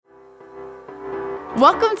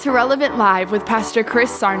Welcome to Relevant Live with Pastor Chris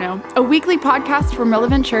Sarno, a weekly podcast from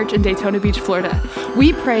Relevant Church in Daytona Beach, Florida.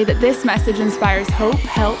 We pray that this message inspires hope,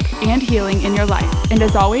 help, and healing in your life. And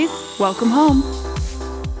as always, welcome home.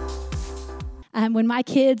 When my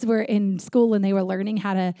kids were in school and they were learning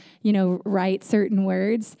how to, write certain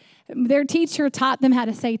words, their teacher taught them how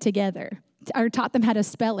to say together, or taught them how to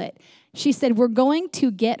spell it. She said, "We're going to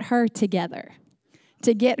get her together."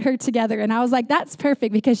 To get her together. And I was like, that's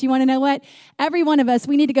perfect, because you want to know what? Every one of us,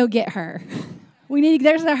 we need to go get her.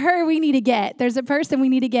 There's a her we need to get. There's a person we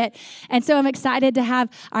need to get. And so I'm excited to have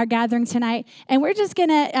our gathering tonight. And we're just going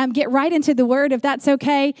to get right into the word, if that's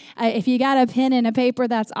okay. If you got a pen and a paper,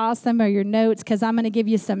 that's awesome, or your notes, because I'm going to give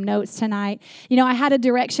you some notes tonight. I had a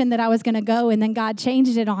direction that I was going to go, and then God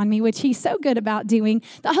changed it on me, which he's so good about doing.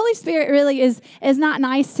 The Holy Spirit really is not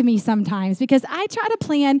nice to me sometimes, because I try to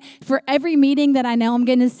plan for every meeting that I know I'm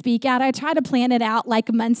going to speak at. I try to plan it out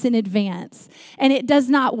like months in advance, and it does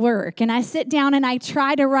not work. And I sit down and I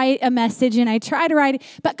try to write a message, and I try to write it,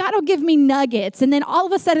 but God will give me nuggets. And then all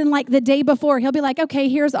of a sudden, like the day before, he'll be like, okay,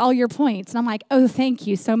 here's all your points. And I'm like, oh, thank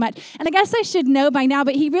you so much. And I guess I should know by now,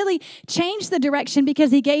 but he really changed the direction, because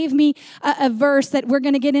he gave me a verse that we're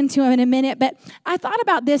going to get into in a minute. But I thought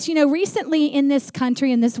about this, recently in this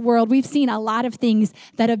country, in this world, we've seen a lot of things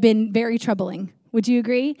that have been very troubling. Would you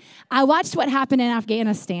agree? I watched what happened in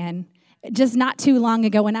Afghanistan just not too long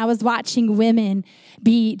ago, when I was watching women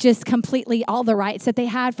be just completely, all the rights that they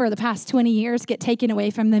had for the past 20 years get taken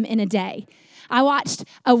away from them in a day. I watched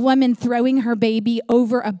a woman throwing her baby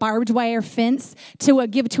over a barbed wire fence to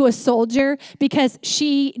give to a soldier, because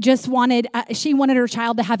she just wanted her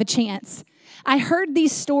child to have a chance. I heard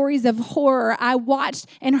these stories of horror. I watched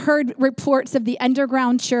and heard reports of the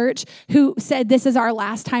underground church who said, this is our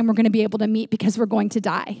last time we're going to be able to meet, because we're going to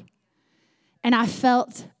die. And I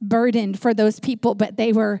felt burdened for those people, but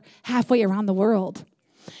they were halfway around the world.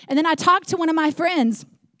 And then I talked to one of my friends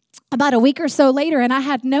about a week or so later, and I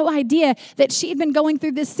had no idea that she had been going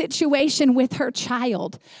through this situation with her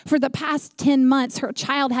child. For the past 10 months, her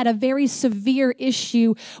child had a very severe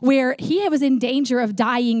issue where he was in danger of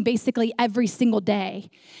dying basically every single day.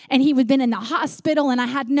 And he had been in the hospital, and I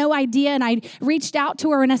had no idea. And I reached out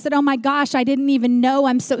to her, and I said, oh my gosh, I didn't even know.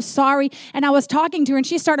 I'm so sorry. And I was talking to her, and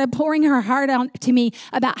she started pouring her heart out to me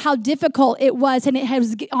about how difficult it was. And it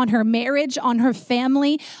was on her marriage, on her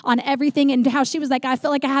family, on everything. And how she was like, I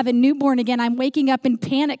feel like I have a newborn again. I'm waking up in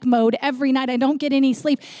panic mode every night. I don't get any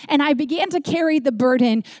sleep. And I began to carry the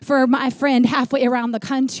burden for my friend halfway around the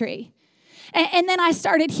country. And then I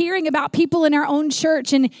started hearing about people in our own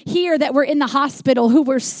church and here that were in the hospital, who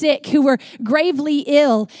were sick, who were gravely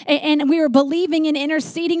ill. And we were believing and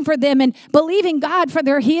interceding for them and believing God for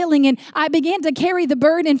their healing. And I began to carry the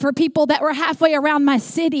burden for people that were halfway around my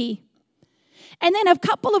city. And then a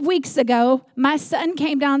couple of weeks ago, my son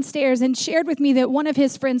came downstairs and shared with me that one of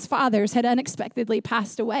his friend's fathers had unexpectedly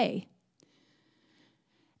passed away,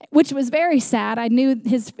 which was very sad. I knew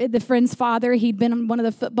the friend's father. He'd been one of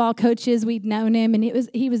the football coaches. We'd known him, and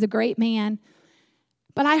he was a great man.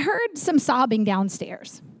 But I heard some sobbing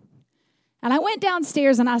downstairs. And I went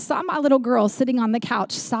downstairs, and I saw my little girl sitting on the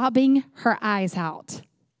couch sobbing her eyes out.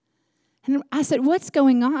 And I said, what's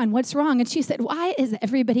going on? What's wrong? And she said, why is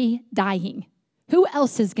everybody dying? Who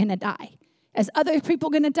else is going to die? Is other people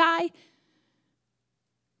going to die?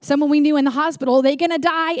 Someone we knew in the hospital, are they going to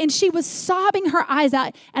die? And she was sobbing her eyes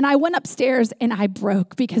out. And I went upstairs and I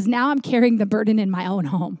broke, because now I'm carrying the burden in my own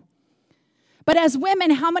home. But as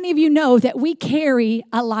women, how many of you know that we carry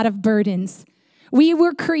a lot of burdens? We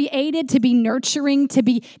were created to be nurturing, to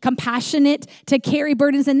be compassionate, to carry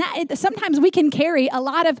burdens. And that sometimes we can carry a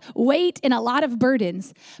lot of weight and a lot of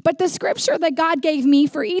burdens. But the scripture that God gave me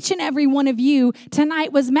for each and every one of you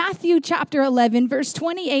tonight was Matthew chapter 11, verse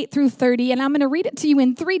 28 through 30. And I'm going to read it to you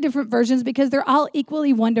in 3 different versions, because they're all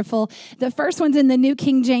equally wonderful. The first one's in the New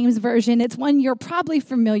King James Version. It's one you're probably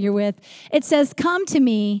familiar with. It says, "Come to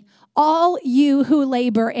me, all you who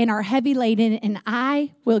labor and are heavy laden, and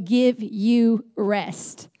I will give you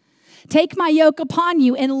rest. Take my yoke upon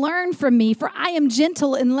you and learn from me, for I am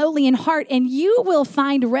gentle and lowly in heart, and you will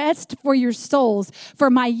find rest for your souls. For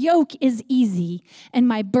my yoke is easy and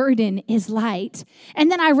my burden is light." And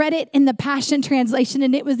then I read it in the Passion Translation,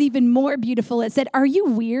 and it was even more beautiful. It said, "Are you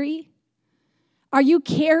weary? Are you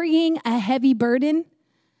carrying a heavy burden?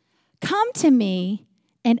 Come to me,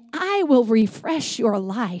 and I will refresh your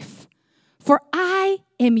life, for I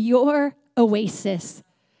am your oasis.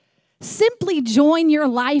 Simply join your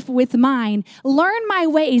life with mine. Learn my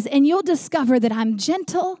ways, and you'll discover that I'm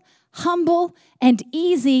gentle, humble, and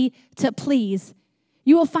easy to please.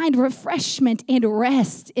 You will find refreshment and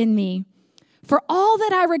rest in me. For all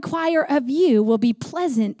that I require of you will be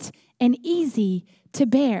pleasant and easy to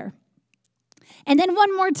bear. And then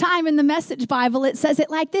one more time in the Message Bible, it says it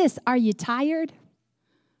like this: Are you tired,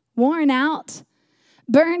 worn out,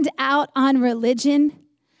 burned out on religion?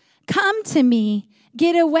 Come to me,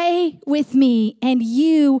 get away with me, and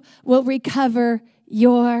you will recover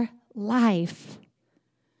your life.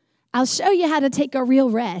 I'll show you how to take a real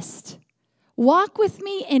rest. Walk with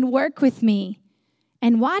me and work with me,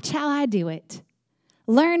 and watch how I do it.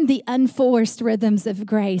 Learn the unforced rhythms of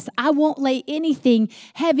grace. I won't lay anything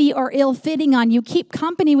heavy or ill-fitting on you. Keep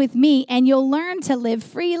company with me, and you'll learn to live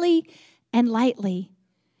freely and lightly.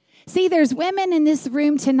 See, there's women in this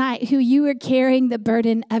room tonight who you are carrying the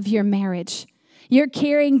burden of your marriage. You're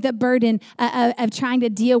carrying the burden of trying to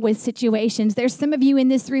deal with situations. There's some of you in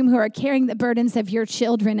this room who are carrying the burdens of your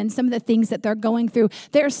children and some of the things that they're going through.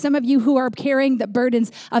 There are some of you who are carrying the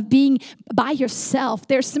burdens of being by yourself.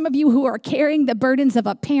 There's some of you who are carrying the burdens of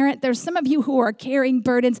a parent. There's some of you who are carrying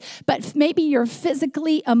burdens, but maybe you're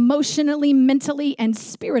physically, emotionally, mentally, and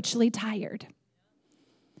spiritually tired.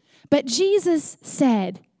 But Jesus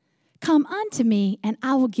said, "Come unto me, and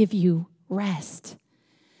I will give you rest."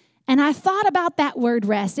 And I thought about that word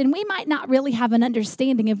rest, and we might not really have an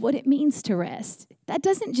understanding of what it means to rest. That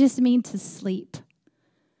doesn't just mean to sleep.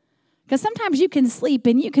 Because sometimes you can sleep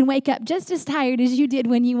and you can wake up just as tired as you did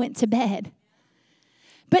when you went to bed.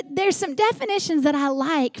 But there's some definitions that I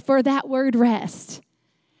like for that word rest.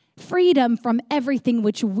 Freedom from everything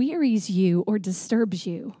which wearies you or disturbs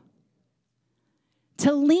you.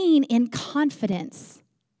 To lean in confidence.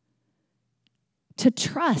 To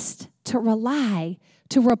trust, to rely,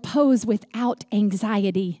 to repose without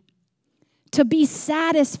anxiety, to be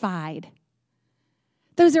satisfied.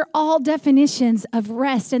 Those are all definitions of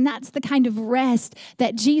rest, and that's the kind of rest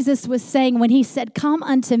that Jesus was saying when he said, "Come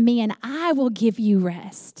unto me, and I will give you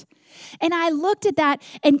rest." And I looked at that,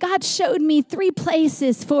 and God showed me 3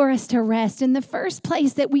 places for us to rest. And the first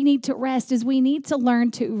place that we need to rest is we need to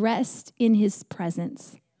learn to rest in his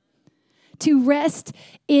presence. To rest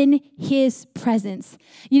in his presence.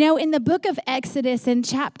 You know, in the book of Exodus in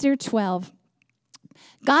chapter 12,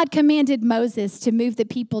 God commanded Moses to move the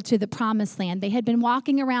people to the promised land. They had been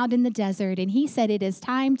walking around in the desert, and he said, "It is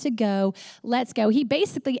time to go. Let's go." He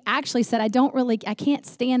basically actually said, I can't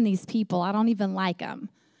stand these people. I don't even like them.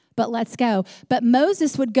 But let's go. But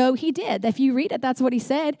Moses would go. He did. If you read it, that's what he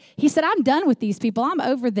said. He said, "I'm done with these people. I'm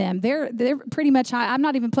over them. They're pretty much, I'm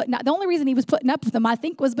not even putting up." The only reason he was putting up with them, I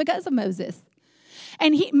think, was because of Moses.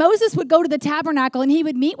 And Moses would go to the tabernacle and he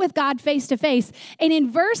would meet with God face to face. And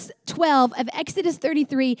in verse 12 of Exodus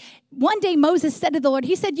 33, one day Moses said to the Lord,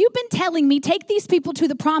 he said, "You've been telling me, take these people to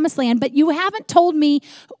the promised land, but you haven't told me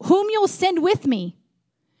whom you'll send with me.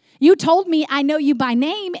 You told me, I know you by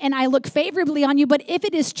name and I look favorably on you, but if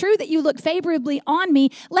it is true that you look favorably on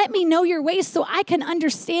me, let me know your ways so I can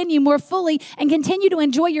understand you more fully and continue to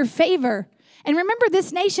enjoy your favor." And remember,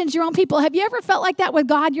 this nation's your own people. Have you ever felt like that with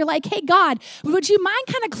God? You're like, "Hey, God, would you mind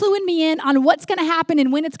kind of cluing me in on what's going to happen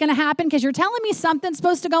and when it's going to happen? Because you're telling me something's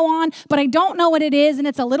supposed to go on, but I don't know what it is, and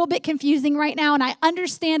it's a little bit confusing right now, and I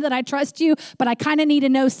understand that I trust you, but I kind of need to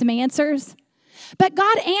know some answers." But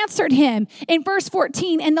God answered him in verse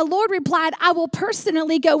 14, and the Lord replied, "I will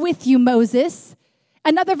personally go with you, Moses."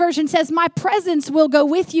 Another version says, "My presence will go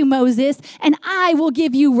with you, Moses, and I will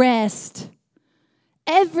give you rest.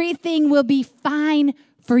 Everything will be fine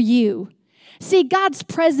for you." See, God's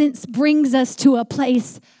presence brings us to a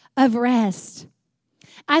place of rest.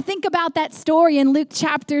 I think about that story in Luke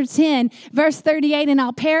chapter 10, verse 38, and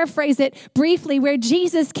I'll paraphrase it briefly, where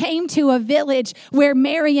Jesus came to a village where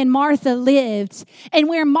Mary and Martha lived, and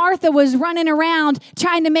where Martha was running around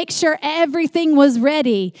trying to make sure everything was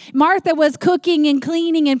ready. Martha was cooking and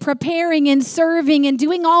cleaning and preparing and serving and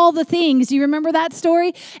doing all the things. You remember that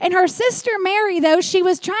story? And her sister Mary, though, she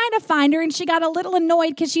was trying to find her, and she got a little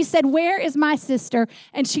annoyed because she said, "Where is my sister?"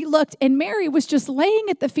 And she looked, and Mary was just laying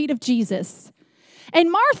at the feet of Jesus. And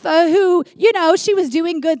Martha, who, she was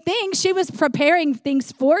doing good things. She was preparing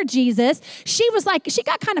things for Jesus. She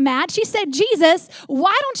got kind of mad. She said, "Jesus,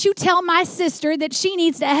 why don't you tell my sister that she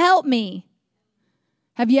needs to help me?"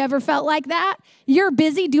 Have you ever felt like that? You're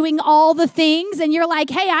busy doing all the things and you're like,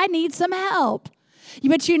 "Hey, I need some help."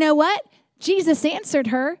 But you know what? Jesus answered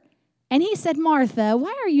her and he said, "Martha,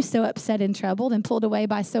 why are you so upset and troubled and pulled away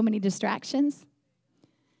by so many distractions?"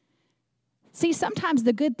 See, sometimes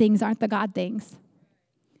the good things aren't the God things.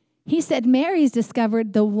 He said, "Mary's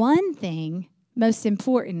discovered the one thing most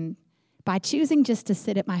important by choosing just to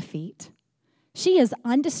sit at my feet. She is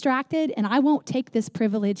undistracted, and I won't take this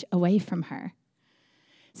privilege away from her."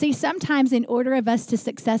 See, sometimes in order of us to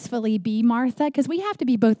successfully be Martha, because we have to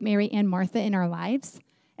be both Mary and Martha in our lives.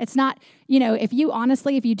 It's not, if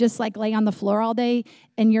you just like lay on the floor all day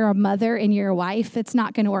and you're a mother and you're a wife, it's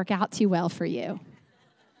not going to work out too well for you.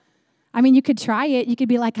 I mean, you could try it. You could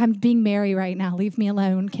be like, I'm being Mary right now. Leave me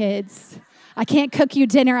alone, kids. I can't cook you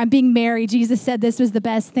dinner. I'm being Mary. Jesus said this was the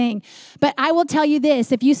best thing. But I will tell you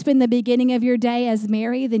this, if you spend the beginning of your day as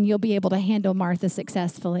Mary, then you'll be able to handle Martha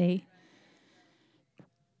successfully.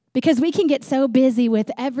 Because we can get so busy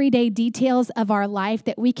with everyday details of our life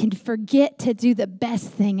that we can forget to do the best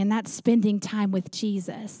thing, and that's spending time with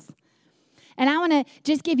Jesus. And I want to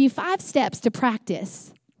just give you 5 steps to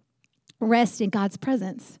practice rest in God's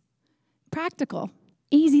presence. Practical,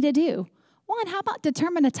 easy to do. 1, how about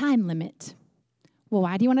determine a time limit? Well,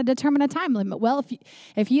 why do you want to determine a time limit? Well,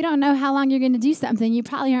 if you don't know how long you're going to do something, you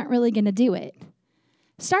probably aren't really going to do it.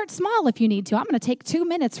 Start small if you need to. I'm going to take 2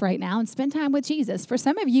 minutes right now and spend time with Jesus. For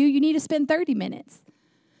some of you, you need to spend 30 minutes.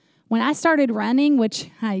 When I started running, which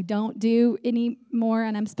I don't do anymore,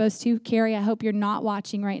 and I'm supposed to, Carrie, I hope you're not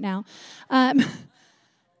watching right now.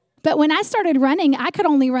 But when I started running, I could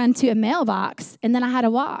only run to a mailbox, and then I had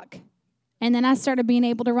to walk. And then I started being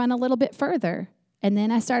able to run a little bit further. And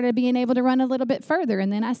then I started being able to run a little bit further.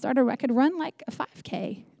 And then I could run like a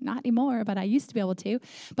 5K. Not anymore, but I used to be able to.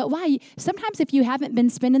 But why? Sometimes if you haven't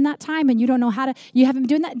been spending that time and you don't know you haven't been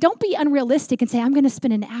doing that, don't be unrealistic and say, I'm going to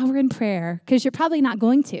spend an hour in prayer, because you're probably not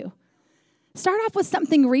going to. Start off with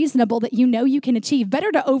something reasonable that you know you can achieve.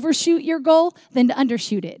 Better to overshoot your goal than to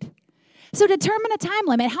undershoot it. So determine a time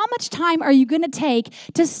limit. How much time are you going to take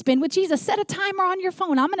to spend with Jesus? Set a timer on your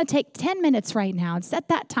phone. I'm going to take 10 minutes right now, and set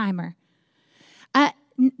that timer.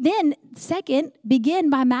 Then, second,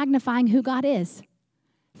 begin by magnifying who God is.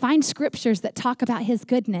 Find scriptures that talk about his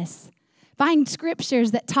goodness. Find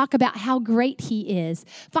scriptures that talk about how great he is.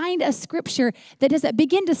 Find a scripture that does it.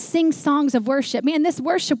 Begin to sing songs of worship. Man, this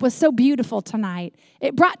worship was so beautiful tonight.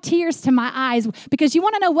 It brought tears to my eyes, because you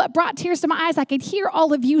want to know what brought tears to my eyes? I could hear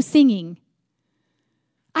all of you singing.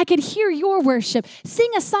 I could hear your worship.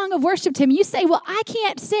 Sing a song of worship to him. You say, well, I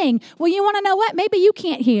can't sing. Well, you want to know what? Maybe you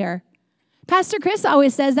can't hear. Pastor Chris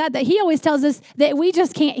always says that he always tells us that we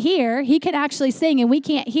just can't hear. He can actually sing and we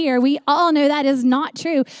can't hear. We all know that is not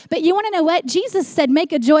true. But you want to know what? Jesus said,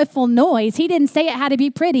 make a joyful noise. He didn't say it had to be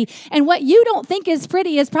pretty. And what you don't think is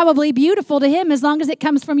pretty is probably beautiful to him, as long as it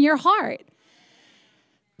comes from your heart.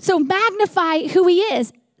 So magnify who he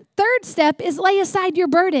is. Third step is lay aside your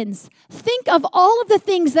burdens. Think of all of the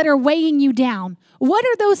things that are weighing you down. What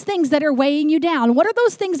are those things that are weighing you down? What are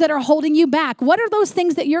those things that are holding you back? What are those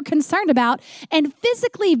things that you're concerned about? And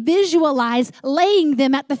physically visualize laying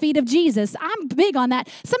them at the feet of Jesus. I'm big on that.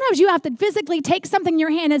 Sometimes you have to physically take something in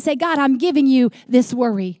your hand and say, God, I'm giving you this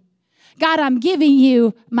worry. God, I'm giving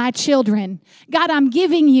you my children. God, I'm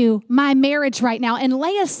giving you my marriage right now. And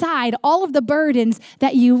lay aside all of the burdens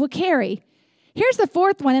that you will carry. Here's the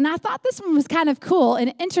fourth one, and I thought this one was kind of cool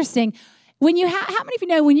and interesting. When you how many of you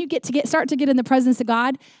know when you start to get in the presence of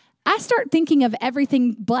God, I start thinking of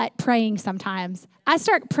everything but praying sometimes. I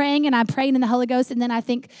start praying and I'm praying in the Holy Ghost, and then I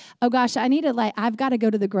think, oh gosh, I've got to go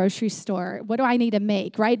to the grocery store. What do I need to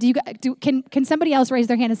make, right? Can somebody else raise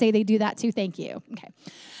their hand and say they do that too? Thank you.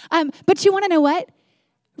 Okay. But you want to know what?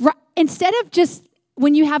 Instead of just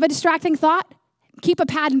when you have a distracting thought, keep a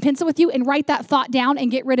pad and pencil with you and write that thought down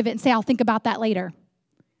and get rid of it and say, I'll think about that later.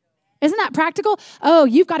 Isn't that practical? Oh,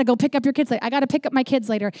 you've got to go pick up your kids later. I got to pick up my kids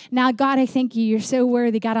later. Now, God, I thank you. You're so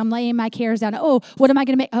worthy. God, I'm laying my cares down. Oh, what am I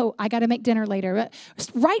going to make? Oh, I got to make dinner later.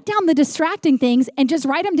 Write down the distracting things and just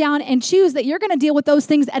write them down and choose that you're going to deal with those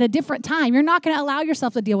things at a different time. You're not going to allow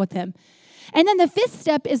yourself to deal with them. And then the fifth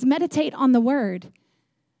step is meditate on the word.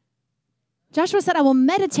 Joshua said, I will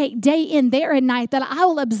meditate day in, there and night, that I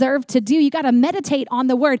will observe to do. You got to meditate on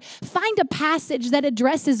the word. Find a passage that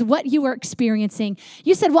addresses what you are experiencing.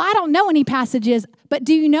 You said, well, I don't know any passages, but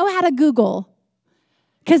do you know how to Google?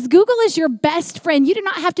 Because Google is your best friend. You do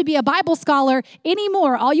not have to be a Bible scholar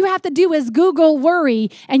anymore. All you have to do is Google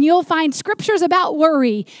worry, and you'll find scriptures about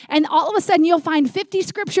worry. And all of a sudden, you'll find 50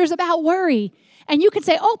 scriptures about worry. And you can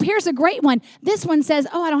say, oh, here's a great one. This one says,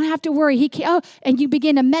 oh, I don't have to worry. And you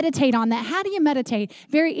begin to meditate on that. How do you meditate?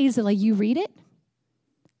 Very easily. You read it,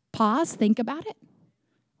 pause, think about it,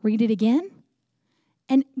 read it again,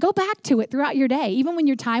 and go back to it throughout your day. Even when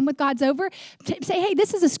your time with God's over, say, hey,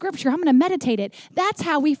 this is a scripture. I'm going to meditate it. That's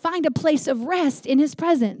how we find a place of rest in his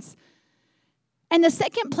presence. And the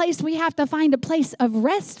second place we have to find a place of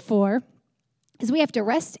rest for is we have to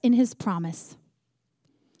rest in his promise.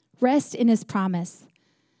 Rest in his promise.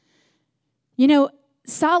 You know,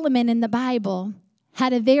 Solomon in the Bible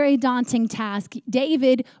had a very daunting task.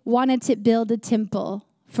 David wanted to build a temple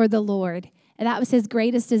for the Lord. And that was his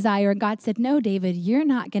greatest desire. And God said, no, David, you're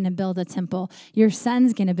not going to build a temple. Your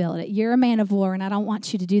son's going to build it. You're a man of war, and I don't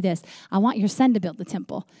want you to do this. I want your son to build the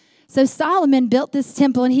temple. So Solomon built this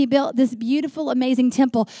temple, and he built this beautiful, amazing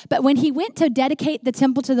temple. But when he went to dedicate the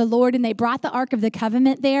temple to the Lord, and they brought the Ark of the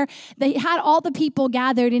Covenant there, they had all the people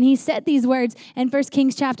gathered, and he said these words in 1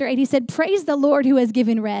 Kings chapter 8. He said, praise the Lord who has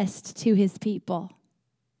given rest to his people,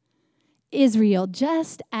 Israel,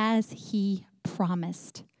 just as he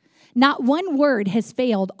promised. Not one word has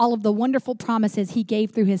failed all of the wonderful promises he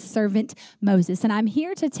gave through his servant Moses. And I'm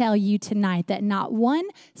here to tell you tonight that not one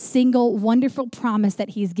single wonderful promise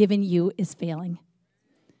that he's given you is failing.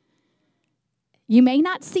 You may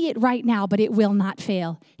not see it right now, but it will not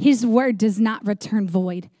fail. His word does not return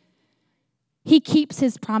void. He keeps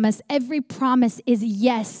his promise. Every promise is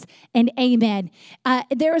yes and amen.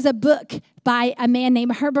 There is a book by a man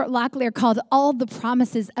named Herbert Locklear called All the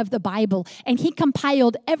Promises of the Bible. And he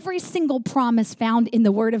compiled every single promise found in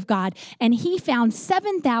the Word of God. And he found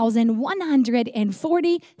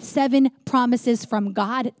 7,147 promises from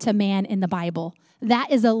God to man in the Bible.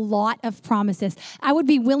 That is a lot of promises. I would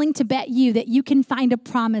be willing to bet you that you can find a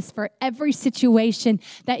promise for every situation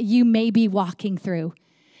that you may be walking through.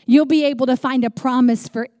 You'll be able to find a promise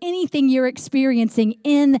for anything you're experiencing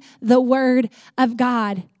in the Word of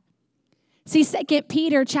God. See, 2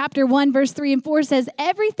 Peter chapter 1, verse 3 and 4 says,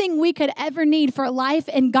 everything we could ever need for life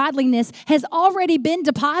and godliness has already been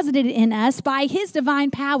deposited in us by his divine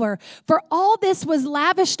power. For all this was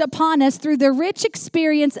lavished upon us through the rich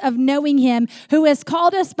experience of knowing him who has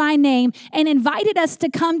called us by name and invited us to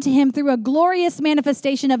come to him through a glorious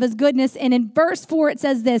manifestation of his goodness. And in verse 4, it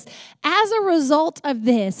says this, as a result of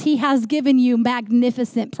this, he has given you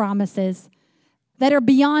magnificent promises that are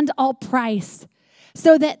beyond all price,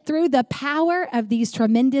 so that through the power of these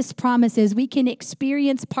tremendous promises, we can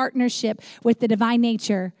experience partnership with the divine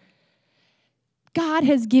nature. God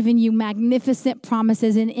has given you magnificent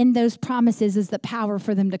promises, and in those promises is the power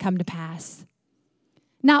for them to come to pass.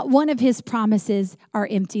 Not one of his promises are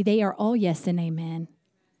empty. They are all yes and amen.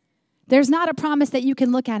 There's not a promise that you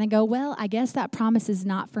can look at and go, well, I guess that promise is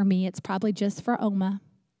not for me. It's probably just for Oma.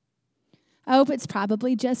 Oh, it's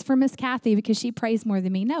probably just for Miss Kathy because she prays more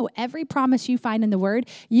than me. No, every promise you find in the Word,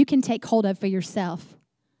 you can take hold of for yourself.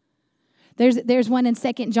 There's one in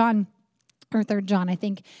 2 John, or 3 John, I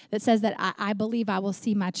think, that says that I believe I will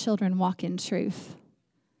see my children walk in truth.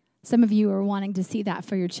 Some of you are wanting to see that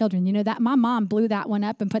for your children. You know that my mom blew that one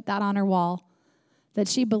up and put that on her wall, that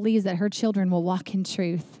she believes that her children will walk in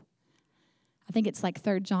truth. I think it's like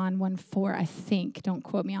 3 John 1:4, I think. Don't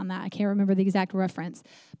quote me on that. I can't remember the exact reference.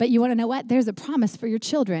 But you want to know what? There's a promise for your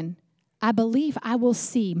children. I believe I will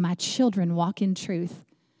see my children walk in truth.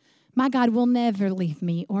 My God will never leave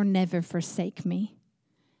me or never forsake me.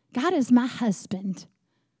 God is my husband.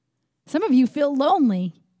 Some of you feel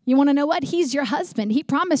lonely. You want to know what? He's your husband. He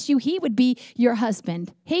promised you he would be your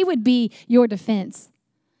husband. He would be your defense.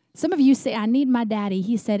 Some of you say, I need my daddy.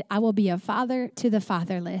 He said, I will be a father to the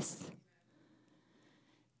fatherless.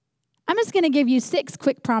 I'm just going to give you 6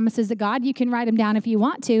 quick promises of God. You can write them down if you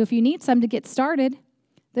want to, if you need some to get started.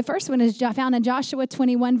 The first one is found in Joshua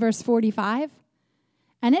 21, verse 45.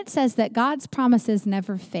 And it says that God's promises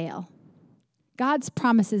never fail. God's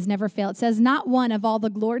promises never fail. It says not one of all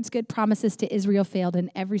the Lord's good promises to Israel failed,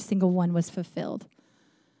 and every single one was fulfilled.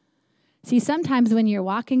 See, sometimes when you're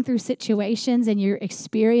walking through situations and you're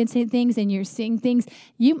experiencing things and you're seeing things,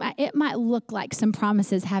 it might look like some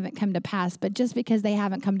promises haven't come to pass, but just because they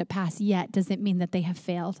haven't come to pass yet doesn't mean that they have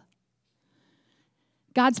failed.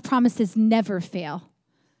 God's promises never fail.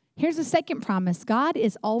 Here's a second promise. God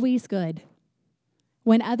is always good.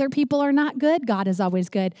 When other people are not good, God is always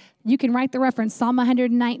good. You can write the reference. Psalm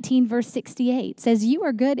 119, verse 68 says, you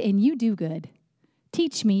are good and you do good.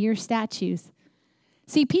 Teach me your statutes.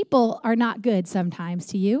 See, people are not good sometimes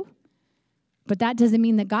to you, but that doesn't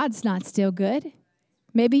mean that God's not still good.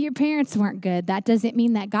 Maybe your parents weren't good. That doesn't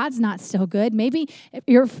mean that God's not still good. Maybe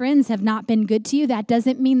your friends have not been good to you. That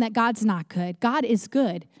doesn't mean that God's not good. God is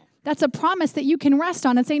good. That's a promise that you can rest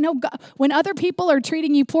on and say, no, God, when other people are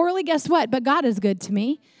treating you poorly, guess what? But God is good to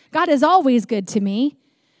me. God is always good to me.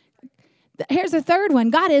 Here's a third one.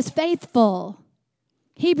 God is faithful.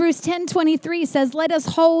 Hebrews 10:23 says, let us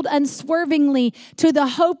hold unswervingly to the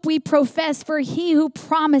hope we profess, for he who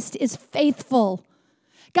promised is faithful.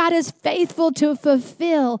 God is faithful to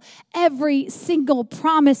fulfill every single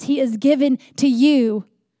promise he has given to you.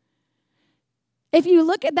 If you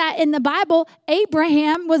look at that in the Bible,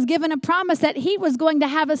 Abraham was given a promise that he was going to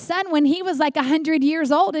have a son when he was like 100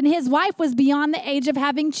 years old, and his wife was beyond the age of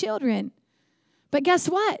having children. But guess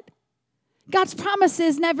what? God's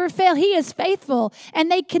promises never fail. He is faithful.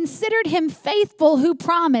 And they considered him faithful who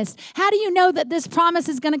promised. How do you know that this promise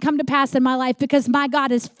is going to come to pass in my life? Because my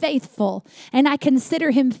God is faithful. And I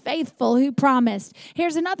consider him faithful who promised.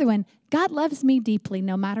 Here's another one. God loves me deeply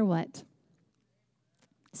no matter what.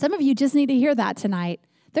 Some of you just need to hear that tonight.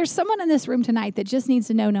 There's someone in this room tonight that just needs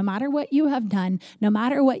to know no matter what you have done, no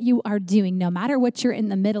matter what you are doing, no matter what you're in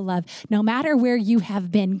the middle of, no matter where you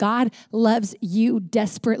have been, God loves you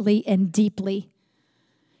desperately and deeply.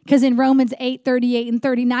 Because in Romans 8:38 and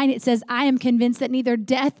 39, it says, I am convinced that neither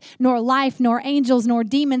death, nor life, nor angels, nor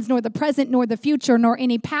demons, nor the present, nor the future, nor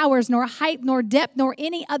any powers, nor height, nor depth, nor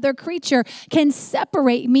any other creature can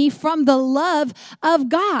separate me from the love of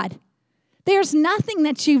God. There's nothing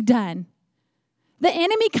that you've done. The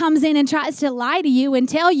enemy comes in and tries to lie to you and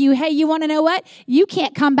tell you, hey, you want to know what? You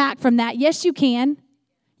can't come back from that. Yes, you can.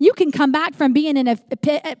 You can come back from being in a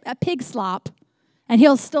pig slop, and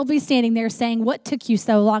he'll still be standing there saying, what took you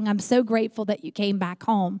so long? I'm so grateful that you came back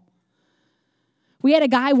home. We had a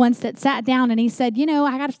guy once that sat down and he said, you know,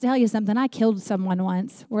 I got to tell you something. I killed someone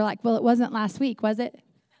once. We're like, well, it wasn't last week, was it?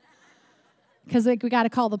 Because we got to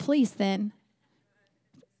call the police then.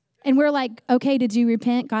 And we're like, okay, did you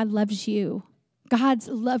repent? God loves you. God's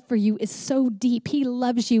love for you is so deep. He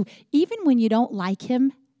loves you even when you don't like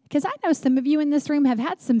him. Because I know some of you in this room have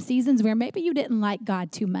had some seasons where maybe you didn't like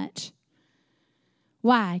God too much.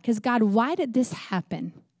 Why? Because God, why did this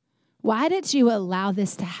happen? Why did you allow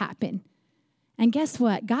this to happen? And guess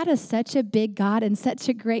what? God is such a big God and such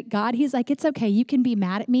a great God. He's like, it's okay. You can be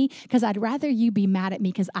mad at me because I'd rather you be mad at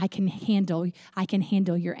me because I can handle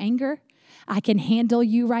your anger. I can handle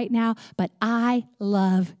you right now, but I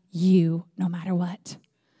love you no matter what.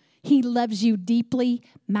 He loves you deeply,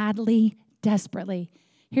 madly, desperately.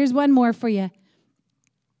 Here's one more for you.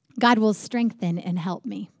 God will strengthen and help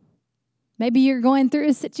me. Maybe you're going through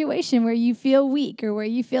a situation where you feel weak or where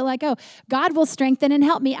you feel like, oh, God will strengthen and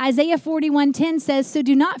help me. Isaiah 41:10 says, so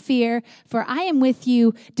do not fear, for I am with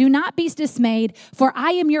you. Do not be dismayed, for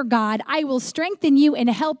I am your God. I will strengthen you and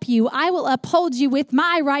help you. I will uphold you with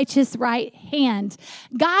my righteous right hand.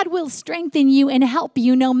 God will strengthen you and help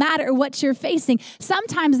you no matter what you're facing.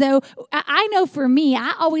 Sometimes, though, I know for me,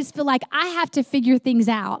 I always feel like I have to figure things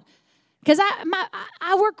out. Because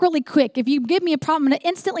I work really quick. If you give me a problem, I'm going to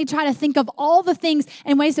instantly try to think of all the things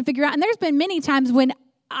and ways to figure out. And there's been many times when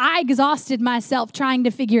I exhausted myself trying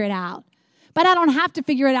to figure it out. But I don't have to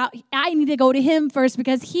figure it out. I need to go to him first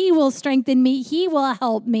because he will strengthen me. He will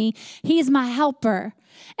help me. He's my helper.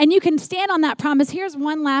 And you can stand on that promise. Here's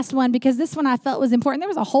one last one because this one I felt was important. There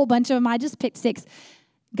was a whole bunch of them. I just picked 6.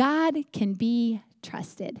 God can be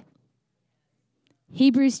trusted.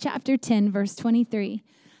 Hebrews chapter 10, verse 23.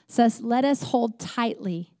 Says, let us hold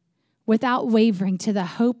tightly without wavering to the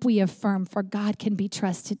hope we affirm, for God can be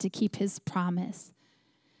trusted to keep his promise.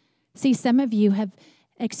 See, some of you have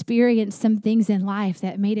experienced some things in life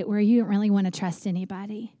that made it where you don't really want to trust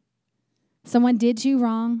anybody. Someone did you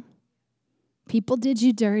wrong. People did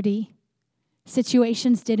you dirty.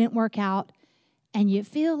 Situations didn't work out. And you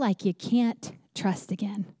feel like you can't trust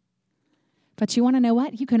again. But you want to know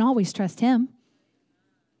what? You can always trust him.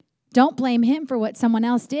 Don't blame him for what someone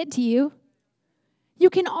else did to you. You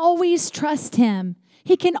can always trust him.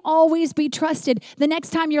 He can always be trusted. The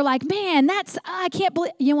next time you're like, man, I can't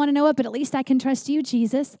believe, you want to know what, but at least I can trust you,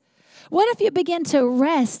 Jesus. What if you begin to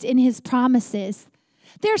rest in his promises?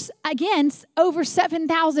 There's, again, over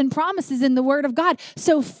 7,000 promises in the Word of God.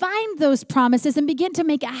 So find those promises and begin to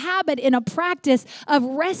make a habit and a practice of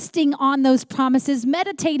resting on those promises,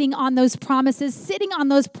 meditating on those promises, sitting on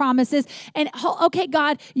those promises. And, okay,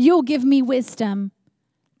 God, you'll give me wisdom.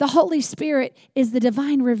 The Holy Spirit is the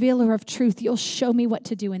divine revealer of truth. You'll show me what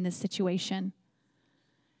to do in this situation.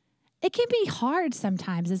 It can be hard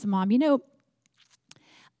sometimes as a mom. You know,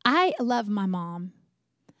 I love my mom.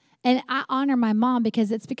 And I honor my mom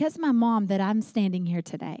because it's because of my mom that I'm standing here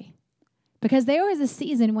today. Because there was a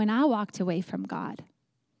season when I walked away from God.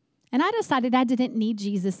 And I decided I didn't need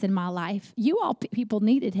Jesus in my life. You all people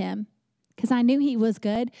needed him because I knew he was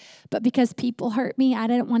good. But because people hurt me, I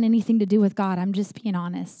didn't want anything to do with God. I'm just being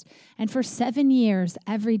honest. And for 7 years,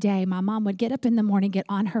 every day, my mom would get up in the morning, get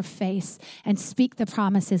on her face, and speak the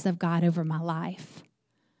promises of God over my life.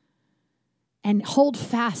 And hold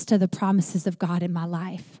fast to the promises of God in my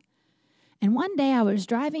life. And one day I was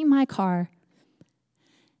driving my car,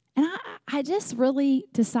 and I just really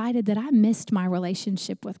decided that I missed my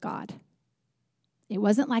relationship with God. It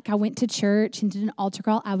wasn't like I went to church and did an altar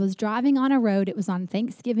call. I was driving on a road. It was on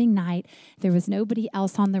Thanksgiving night. There was nobody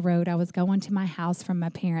else on the road. I was going to my house from my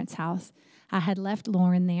parents' house. I had left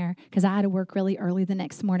Lauren there because I had to work really early the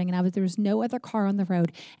next morning, and there was no other car on the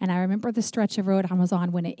road. And I remember the stretch of road I was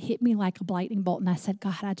on when it hit me like a lightning bolt, and I said,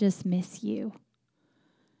 God, I just miss you.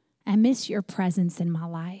 I miss your presence in my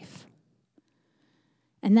life.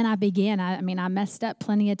 And then I began. I messed up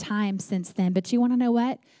plenty of times since then. But you want to know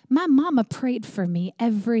what? My mama prayed for me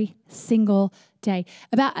every single day.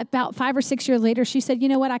 About 5 or 6 years later, she said, you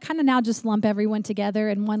know what? I kind of now just lump everyone together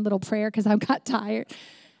in one little prayer because I got tired.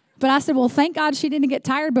 But I said, well, thank God she didn't get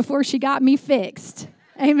tired before she got me fixed.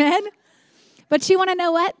 Amen? But you want to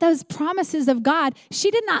know what? Those promises of God,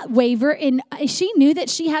 she did not waver. She knew that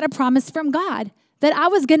she had a promise from God, that I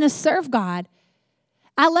was going to serve God.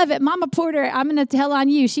 I love it. Mama Porter, I'm going to tell on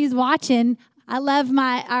you. She's watching. I love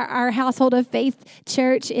our Household of Faith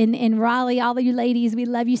church in Raleigh. All of you ladies, we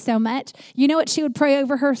love you so much. You know what she would pray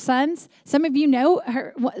over her sons? Some of you know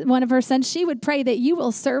one of her sons. She would pray that you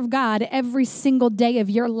will serve God every single day of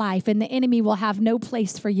your life, and the enemy will have no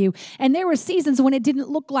place for you. And there were seasons when it didn't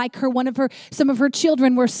look like some of her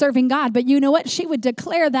children were serving God. But you know what? She would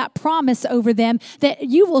declare that promise over them that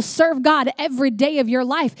you will serve God every day of your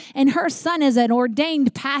life. And her son is an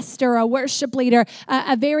ordained pastor, a worship leader,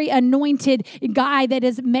 a very anointed guy that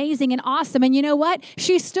is amazing and awesome. And you know what?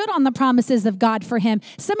 She stood on the promises of God for him.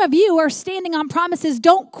 Some of you are standing on promises.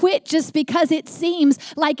 Don't quit just because it seems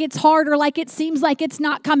like it's hard or like it seems like it's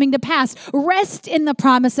not coming to pass. Rest in the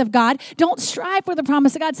promise of God. Don't strive for the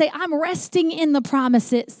promise of God. Say, I'm resting in the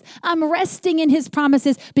promises. I'm resting in his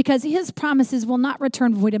promises because his promises will not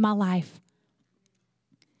return void in my life.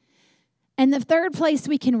 And the third place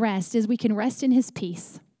we can rest is we can rest in his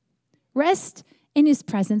peace. Rest in his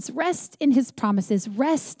presence, rest in his promises,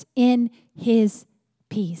 rest in his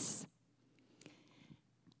peace.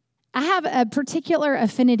 I have a particular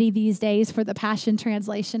affinity these days for the Passion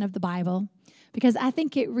Translation of the Bible because I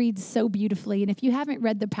think it reads so beautifully. And if you haven't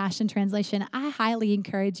read the Passion Translation, I highly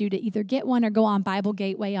encourage you to either get one or go on Bible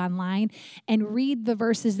Gateway online and read the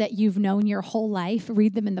verses that you've known your whole life.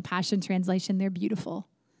 Read them in the Passion Translation. They're beautiful.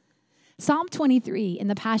 Psalm 23 in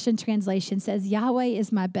the Passion Translation says, Yahweh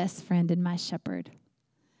is my best friend and my shepherd.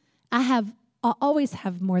 I always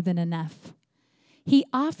have more than enough. He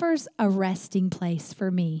offers a resting place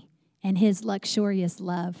for me and his luxurious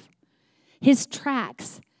love. His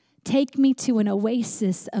tracks take me to an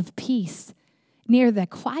oasis of peace near the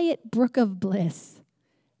quiet brook of bliss.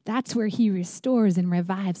 That's where he restores and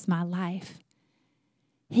revives my life.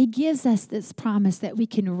 He gives us this promise that we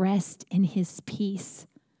can rest in his peace.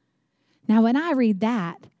 Now, when I read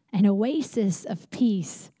that, an oasis of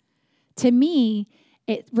peace, to me,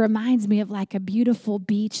 it reminds me of like a beautiful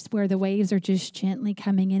beach where the waves are just gently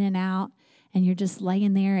coming in and out, and you're just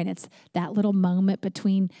laying there, and it's that little moment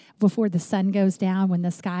before the sun goes down when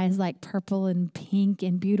the sky is like purple and pink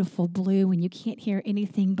and beautiful blue, and you can't hear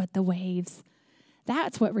anything but the waves.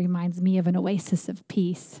 That's what reminds me of an oasis of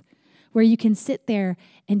peace, where you can sit there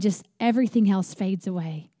and just everything else fades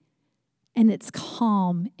away. And it's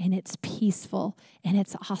calm, and it's peaceful, and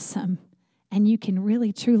it's awesome. And you can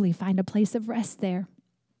really, truly find a place of rest there.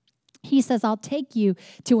 He says, I'll take you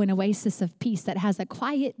to an oasis of peace that has a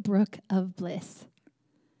quiet brook of bliss.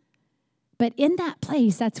 But in that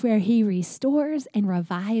place, that's where he restores and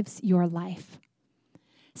revives your life.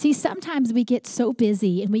 See, sometimes we get so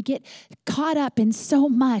busy and we get caught up in so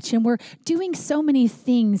much and we're doing so many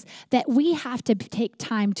things that we have to take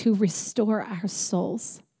time to restore our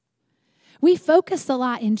souls. We focus a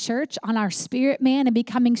lot in church on our spirit, man, and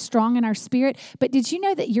becoming strong in our spirit. But did you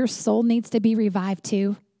know that your soul needs to be revived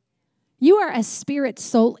too? You are a spirit,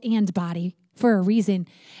 soul, and body for a reason.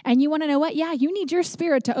 And you want to know what? Yeah, you need your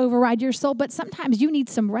spirit to override your soul, but sometimes you need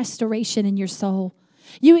some restoration in your soul.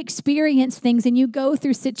 You experience things and you go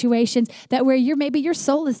through situations that where maybe your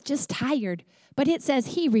soul is just tired. But it says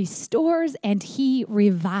he restores and he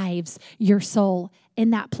revives your soul in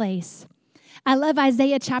that place. I love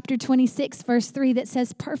Isaiah chapter 26, verse 3 that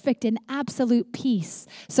says, perfect and absolute peace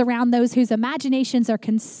surround those whose imaginations are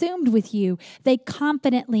consumed with you. They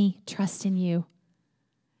confidently trust in you.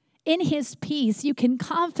 In his peace, you can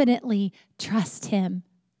confidently trust him.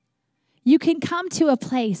 You can come to a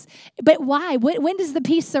place, but why? When does the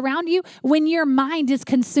peace surround you? When your mind is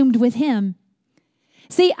consumed with him.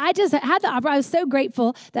 See, I just had I was so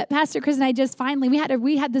grateful that Pastor Chris and I just finally,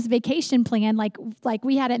 we had this vacation plan, like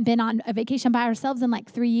we hadn't been on a vacation by ourselves in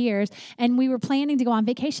like 3 years, and we were planning to go on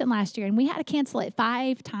vacation last year, and we had to cancel it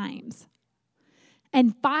 5 times.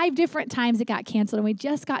 And 5 different times it got canceled, and we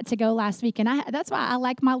just got to go last week. And that's why I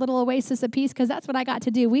like my little oasis of peace, because that's what I got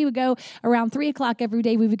to do. We would go around 3 o'clock every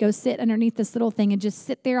day. We would go sit underneath this little thing and just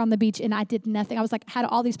sit there on the beach, and I did nothing. I was like, had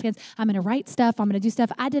all these plans. I'm going to write stuff. I'm going to do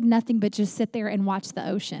stuff. I did nothing but just sit there and watch the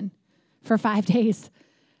ocean for 5 days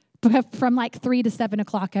from like 3 to 7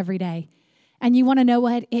 o'clock every day. And you want to know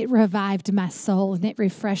what? It revived my soul and it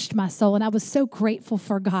refreshed my soul. And I was so grateful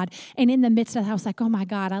for God. And in the midst of that, I was like, oh my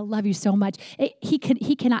God, I love you so much. He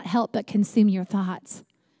cannot help but consume your thoughts.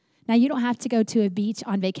 Now, you don't have to go to a beach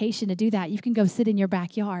on vacation to do that. You can go sit in your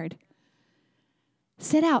backyard.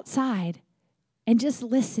 Sit outside and just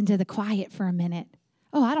listen to the quiet for a minute.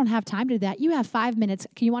 Oh, I don't have time to do that. You have 5 minutes.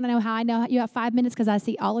 You want to know how I know you have 5 minutes? Because I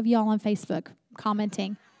see all of y'all on Facebook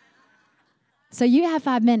commenting. So you have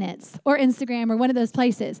 5 minutes, or Instagram, or one of those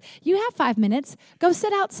places. You have 5 minutes. Go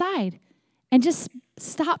sit outside and just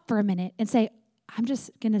stop for a minute and say, I'm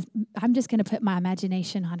just gonna put my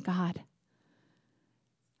imagination on God.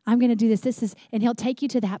 I'm gonna do this. And He'll take you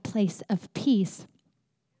to that place of peace.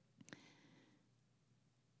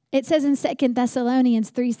 It says in 2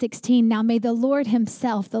 Thessalonians 3:16, now may the Lord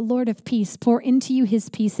himself, the Lord of peace, pour into you his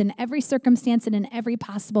peace in every circumstance and in every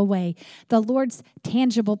possible way. The Lord's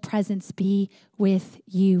tangible presence be with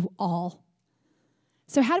you all.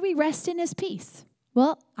 So how do we rest in his peace?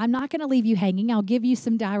 Well, I'm not going to leave you hanging. I'll give you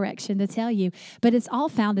some direction to tell you, but it's all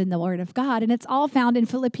found in the Word of God, and it's all found in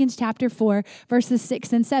Philippians chapter 4, verses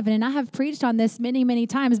 6 and 7. And I have preached on this many, many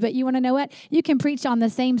times, but you want to know what? You can preach on the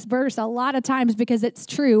same verse a lot of times because it's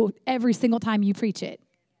true every single time you preach it.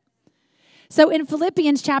 So in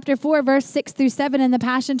Philippians chapter 4, verse 6 through 7 in the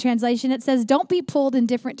Passion Translation, it says, don't be pulled in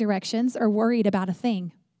different directions or worried about a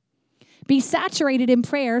thing. Be saturated in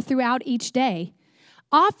prayer throughout each day,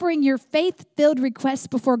 offering your faith-filled requests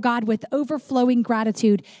before God with overflowing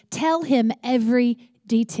gratitude. Tell him every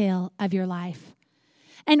detail of your life.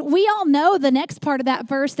 And we all know the next part of that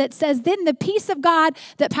verse that says, then the peace of God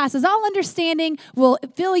that passes all understanding will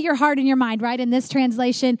fill your heart and your mind, right? In this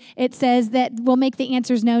translation, it says that will make the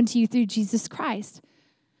answers known to you through Jesus Christ.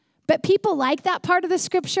 But people like that part of the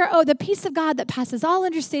scripture. Oh, the peace of God that passes all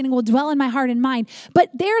understanding will dwell in my heart and mind. But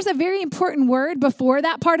there's a very important word before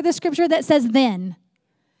that part of the scripture that says then.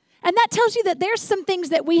 And that tells you that there's some things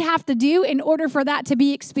that we have to do in order for that to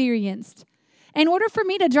be experienced. In order for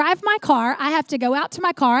me to drive my car, I have to go out to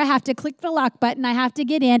my car. I have to click the lock button. I have to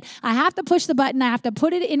get in. I have to push the button. I have to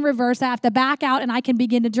put it in reverse. I have to back out, and I can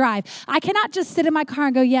begin to drive. I cannot just sit in my car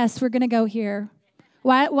and go, yes, we're going to go here.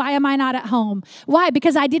 Why am I not at home? Why?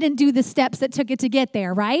 Because I didn't do the steps that took it to get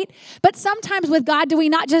there, right? But sometimes with God, do we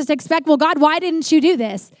not just expect, well, God, why didn't you do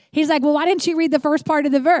this? He's like, well, why didn't you read the first part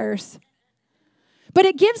of the verse? But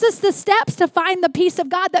it gives us the steps to find the peace of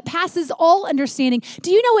God that passes all understanding. Do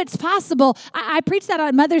you know it's possible? I preached that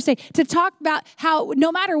on Mother's Day to talk about how no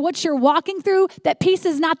matter what you're walking through, that peace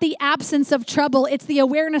is not the absence of trouble. It's the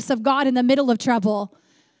awareness of God in the middle of trouble.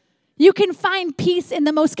 You can find peace in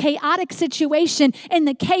the most chaotic situation, in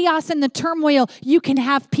the chaos and the turmoil. You can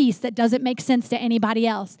have peace that doesn't make sense to anybody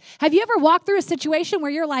else. Have you ever walked through a situation where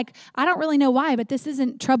you're like, I don't really know why, but this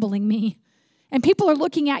isn't troubling me? And people are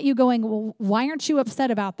looking at you going, well, why aren't you upset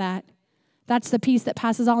about that? That's the peace that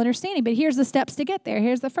passes all understanding. But here's the steps to get there.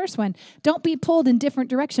 Here's the first one. Don't be pulled in different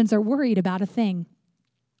directions or worried about a thing.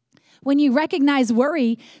 When you recognize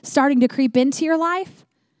worry starting to creep into your life,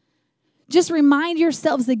 just remind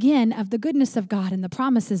yourselves again of the goodness of God and the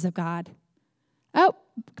promises of God. Oh,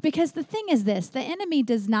 because the thing is this, the enemy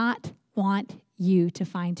does not want you to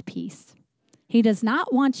find peace. He does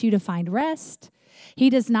not want you to find rest.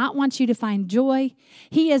 He does not want you to find joy.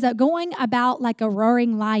 He is going about like a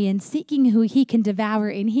roaring lion, seeking who he can devour,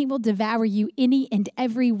 and he will devour you any and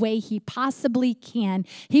every way he possibly can.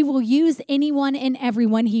 He will use anyone and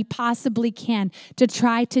everyone he possibly can to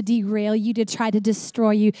try to derail you, to try to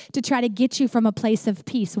destroy you, to try to get you from a place of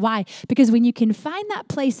peace. Why? Because when you can find that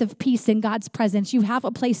place of peace in God's presence, you have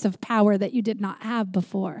a place of power that you did not have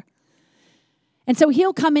before. And so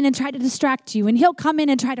he'll come in and try to distract you, and he'll come in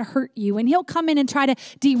and try to hurt you, and he'll come in and try to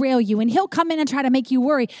derail you, and he'll come in and try to make you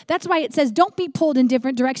worry. That's why it says don't be pulled in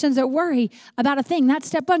different directions or worry about a thing. That's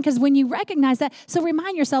step one, because when you recognize that, so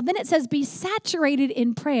remind yourself. Then it says be saturated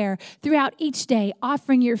in prayer throughout each day,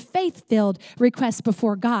 offering your faith-filled requests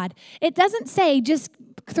before God. It doesn't say just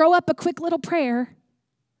throw up a quick little prayer.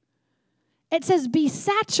 It says be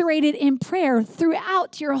saturated in prayer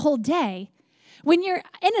throughout your whole day. When you're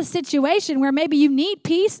in a situation where maybe you need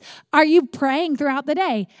peace, are you praying throughout the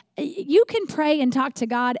day? You can pray and talk to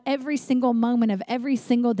God every single moment of every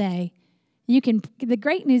single day. The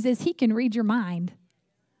great news is he can read your mind.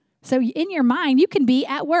 So in your mind, you can be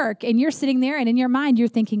at work and you're sitting there and in your mind, you're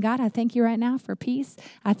thinking, God, I thank you right now for peace.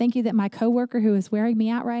 I thank you that my coworker who is wearing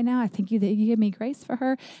me out right now, I thank you that you give me grace for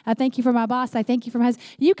her. I thank you for my boss. I thank you for my husband.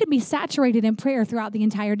 You can be saturated in prayer throughout the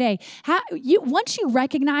entire day. Once you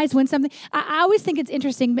recognize when something, I always think it's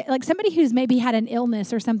interesting, like somebody who's maybe had an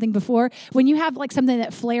illness or something before, when you have like something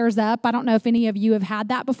that flares up, I don't know if any of you have had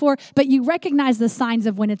that before, but you recognize the signs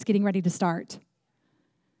of when it's getting ready to start.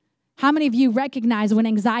 How many of you recognize when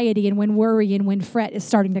anxiety and when worry and when fret is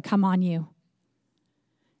starting to come on you?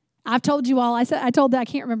 I've told you all, I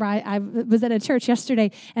can't remember, I was at a church yesterday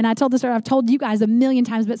and I told this story, I've told you guys a million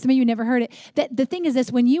times, but some of you never heard it. That the thing is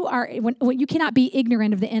this, when you cannot be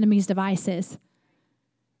ignorant of the enemy's devices.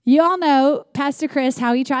 You all know Pastor Chris,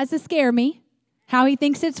 how he tries to scare me. How he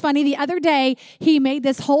thinks it's funny. The other day, he made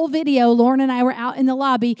this whole video. Lauren and I were out in the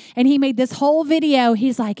lobby, and he made this whole video.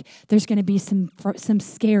 He's like, there's going to be some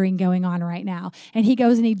scaring going on right now. And he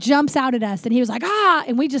goes and he jumps out at us, and he was like, ah!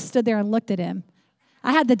 And we just stood there and looked at him.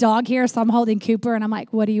 I had the dog here, so I'm holding Cooper, and I'm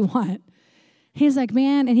like, what do you want? He's like,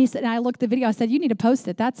 man, and he said, and I looked at the video. I said, you need to post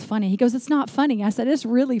it. That's funny. He goes, it's not funny. I said, it's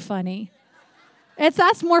really funny.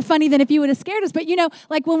 That's more funny than if you would have scared us. But,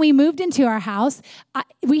 like when we moved into our house,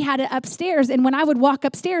 we had it upstairs. And when I would walk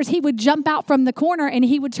upstairs, he would jump out from the corner and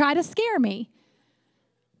he would try to scare me.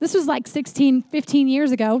 This was like 16, 15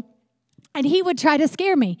 years ago. And he would try to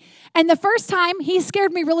scare me. And the first time, he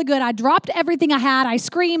scared me really good. I dropped everything I had. I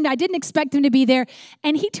screamed. I didn't expect him to be there.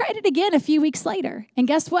 And he tried it again a few weeks later. And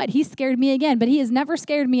guess what? He scared me again. But he has never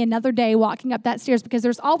scared me another day walking up that stairs because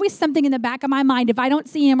there's always something in the back of my mind. If I don't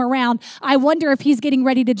see him around, I wonder if he's getting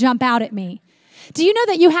ready to jump out at me. Do you know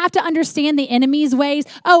that you have to understand the enemy's ways?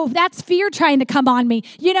 Oh, that's fear trying to come on me.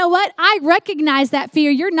 You know what? I recognize that fear.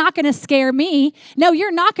 You're not going to scare me. No,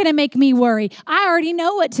 you're not going to make me worry. I already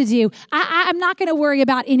know what to do. I'm not going to worry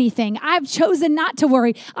about anything. I've chosen not to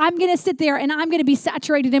worry. I'm going to sit there and I'm going to be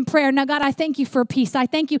saturated in prayer. Now, God, I thank you for peace. I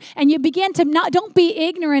thank you. And you begin to don't be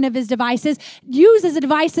ignorant of his devices. Use his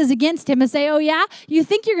devices against him and say, oh, yeah, you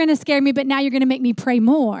think you're going to scare me, but now you're going to make me pray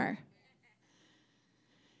more.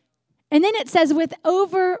 And then it says, with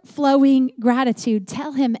overflowing gratitude,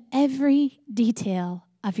 tell him every detail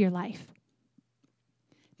of your life.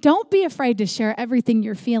 Don't be afraid to share everything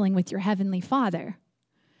you're feeling with your Heavenly Father.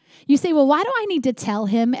 You say, well, why do I need to tell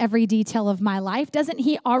him every detail of my life? Doesn't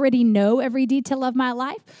he already know every detail of my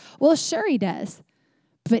life? Well, sure he does.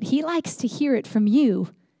 But he likes to hear it from you.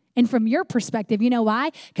 And from your perspective, you know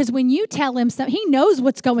why? Because when you tell him something, he knows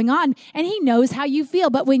what's going on and he knows how you feel.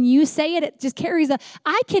 But when you say it, it just carries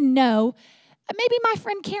I can know, maybe my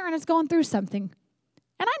friend Karen is going through something.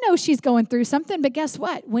 And I know she's going through something, but guess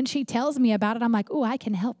what? When she tells me about it, I'm like, oh, I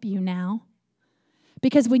can help you now.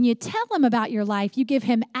 Because when you tell him about your life, you give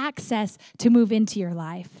him access to move into your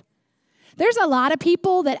life. There's a lot of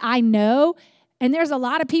people that I know, and there's a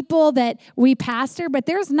lot of people that we pastor, but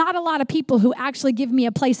there's not a lot of people who actually give me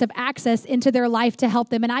a place of access into their life to help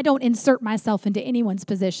them, and I don't insert myself into anyone's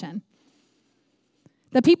position.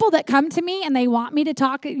 The people that come to me and they want me to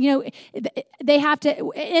talk, they have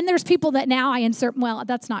to, and there's people that now I insert, well,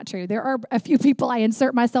 that's not true. There are a few people I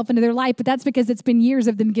insert myself into their life, but that's because it's been years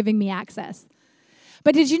of them giving me access.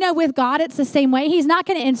 But did you know with God, it's the same way? He's not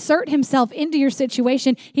going to insert himself into your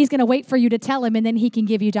situation. He's going to wait for you to tell him, and then he can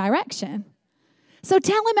give you direction. So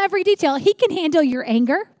tell him every detail. He can handle your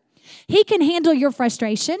anger. He can handle your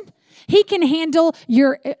frustration. He can handle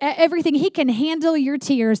your everything. He can handle your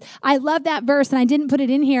tears. I love that verse, and I didn't put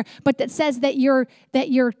it in here, but that says that your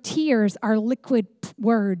tears are liquid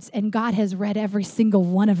words, and God has read every single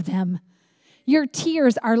one of them. Your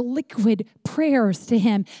tears are liquid prayers to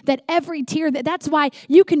him. That every tear, that's why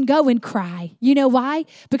you can go and cry. You know why?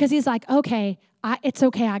 Because he's like, okay, it's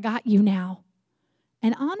okay. I got you now.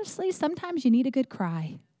 And honestly, sometimes you need a good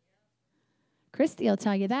cry. Christy will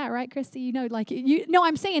tell you that, right, Christy?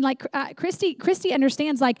 I'm saying Christy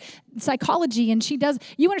understands like psychology, and she does.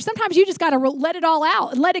 Sometimes you just got to let it all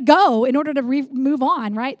out and let it go in order to move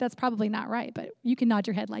on, right? That's probably not right, but you can nod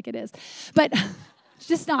your head like it is. But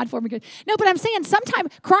just nod for me, good. No, but I'm saying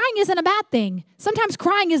sometimes crying isn't a bad thing. Sometimes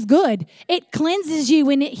crying is good. It cleanses you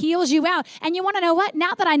and it heals you out. And you want to know what?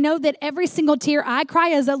 Now that I know that every single tear I cry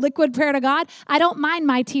is a liquid prayer to God, I don't mind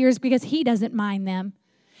my tears because he doesn't mind them.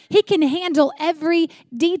 He can handle every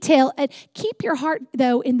detail. And keep your heart,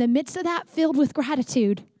 though, in the midst of that, filled with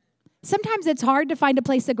gratitude. Sometimes it's hard to find a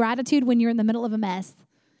place of gratitude when you're in the middle of a mess.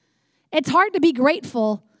 It's hard to be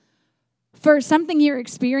grateful for something you're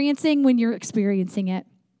experiencing when you're experiencing it.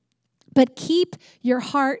 But keep your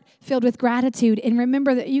heart filled with gratitude and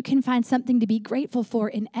remember that you can find something to be grateful for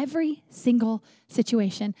in every single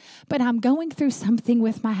situation. But I'm going through something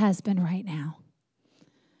with my husband right now.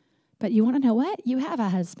 But you want to know what? You have a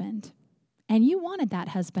husband, and you wanted that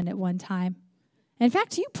husband at one time. In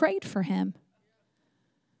fact, you prayed for him.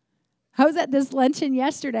 I was at this luncheon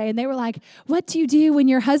yesterday, and they were like, what do you do when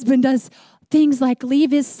your husband does things like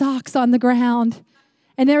leave his socks on the ground?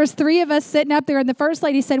 And there was 3 of us sitting up there, and the first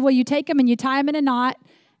lady said, well, you take him and you tie him in a knot,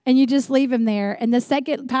 and you just leave him there. And the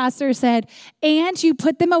second pastor said, and you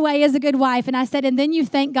put them away as a good wife. And I said, and then you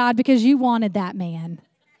thank God because you wanted that man.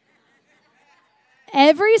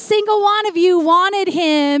 Every single one of you wanted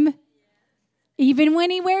him. Even when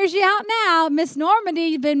he wears you out now, Miss Normandy,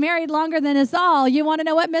 you've been married longer than us all. You want to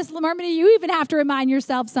know what, Miss Normandy? You even have to remind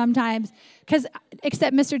yourself sometimes. Because,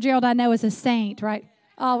 except Mr. Gerald, I know, is a saint, right?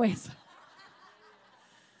 Always.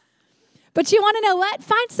 But you want to know what?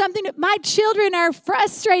 Find something. My children are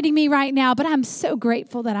frustrating me right now, but I'm so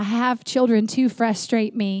grateful that I have children to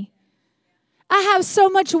frustrate me. I have so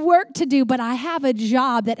much work to do, but I have a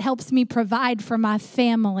job that helps me provide for my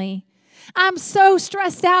family. I'm so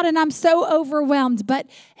stressed out and I'm so overwhelmed, but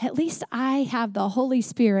at least I have the Holy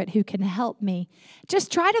Spirit who can help me.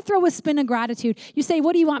 Just try to throw a spin of gratitude. You say,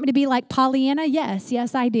 what do you want me to be like, Pollyanna?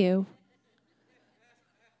 Yes, I do.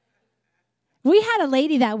 We had a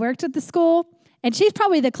lady that worked at the school, and she's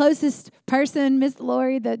probably the closest person, Miss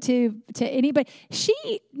Lori, to anybody.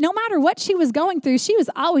 She, no matter what she was going through, she was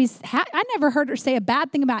always, I never heard her say a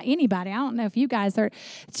bad thing about anybody. I don't know if you guys heard.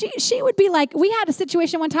 She would be like, we had a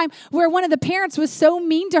situation one time where one of the parents was so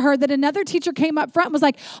mean to her that another teacher came up front and was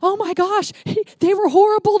like, oh my gosh, they were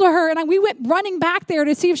horrible to her. And we went running back there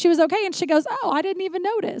to see if she was okay. And she goes, oh, I didn't even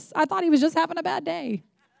notice. I thought he was just having a bad day.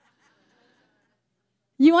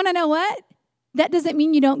 You want to know what? That doesn't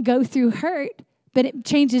mean you don't go through hurt, but it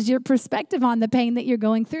changes your perspective on the pain that you're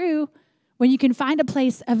going through when you can find a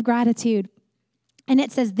place of gratitude. And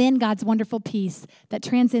it says, then God's wonderful peace that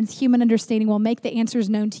transcends human understanding will make the answers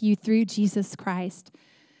known to you through Jesus Christ.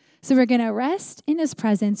 So we're going to rest in his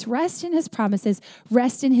presence, rest in his promises,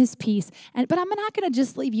 rest in his peace. But I'm not going to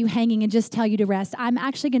just leave you hanging and just tell you to rest. I'm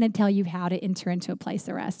actually going to tell you how to enter into a place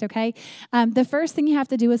of rest, okay? The first thing you have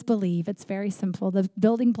to do is believe. It's very simple. The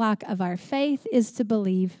building block of our faith is to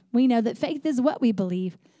believe. We know that faith is what we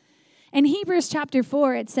believe. In Hebrews chapter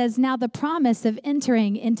 4, it says, now the promise of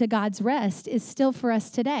entering into God's rest is still for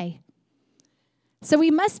us today. So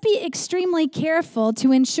we must be extremely careful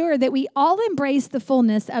to ensure that we all embrace the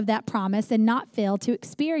fullness of that promise and not fail to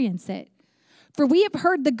experience it. For we have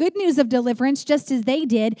heard the good news of deliverance just as they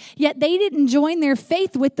did, yet they didn't join their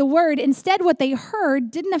faith with the word. Instead, what they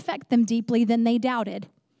heard didn't affect them deeply, then they doubted.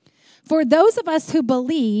 For those of us who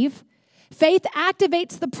believe, faith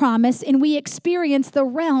activates the promise and we experience the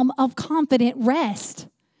realm of confident rest.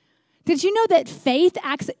 Did you know that faith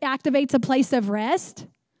activates a place of rest?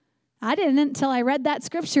 I didn't until I read that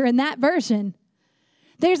scripture in that version.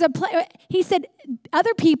 He said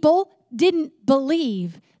other people didn't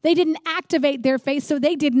believe. They didn't activate their faith, so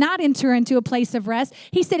they did not enter into a place of rest.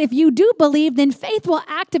 He said, if you do believe, then faith will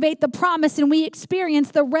activate the promise and we experience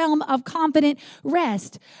the realm of confident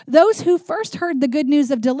rest. Those who first heard the good news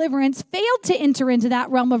of deliverance failed to enter into that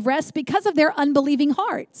realm of rest because of their unbelieving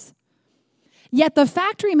hearts. Yet the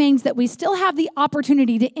fact remains that we still have the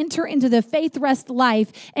opportunity to enter into the faith rest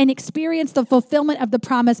life and experience the fulfillment of the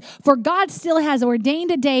promise, for God still has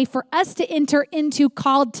ordained a day for us to enter into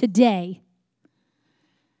called today.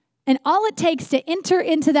 And all it takes to enter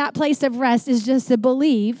into that place of rest is just to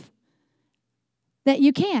believe that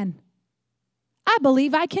you can. I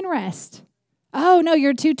believe I can rest. Oh, no,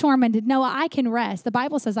 you're too tormented. No, I can rest. The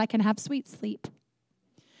Bible says I can have sweet sleep.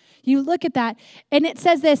 You look at that, and it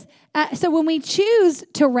says this. So when we choose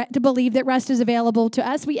to believe that rest is available to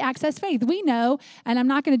us, we access faith. We know, and I'm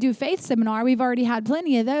not going to do a faith seminar. We've already had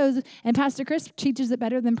plenty of those, and Pastor Chris teaches it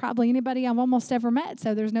better than probably anybody I've almost ever met,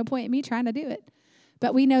 so there's no point in me trying to do it.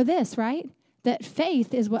 But we know this, right? That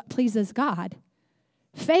faith is what pleases God.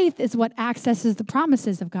 Faith is what accesses the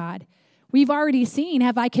promises of God. We've already seen,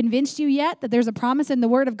 have I convinced you yet that there's a promise in the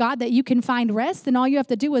Word of God that you can find rest, and all you have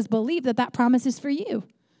to do is believe that that promise is for you.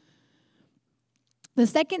 The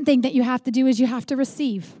second thing that you have to do is you have to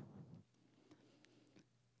receive.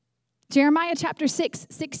 Jeremiah chapter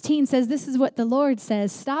 6:16 says, this is what the Lord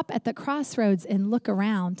says, stop at the crossroads and look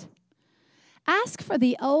around. Ask for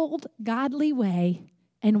the old godly way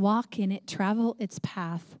and walk in it, travel its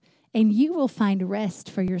path, and you will find rest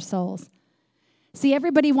for your souls. See,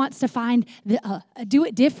 everybody wants to find, do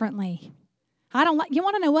it differently. You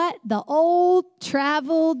want to know what? The old,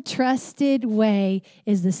 traveled, trusted way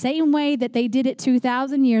is the same way that they did it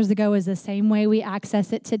 2,000 years ago is the same way we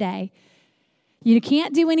access it today. You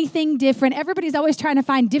can't do anything different. Everybody's always trying to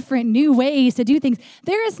find different new ways to do things.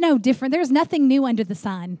 There is no different. There's nothing new under the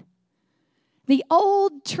sun. The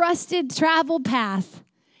old trusted travel path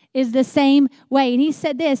is the same way. And he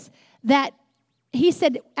said this, that he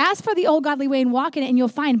said, ask for the old godly way and walk in it and you'll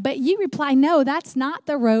find. But you reply, no, that's not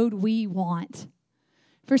the road we want.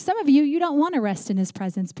 For some of you, you don't want to rest in his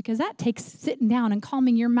presence because that takes sitting down and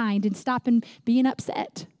calming your mind and stopping being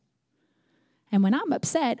upset. And when I'm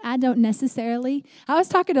upset, I don't necessarily. I was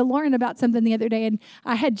talking to Lauren about something the other day, and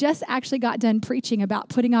I had just actually got done preaching about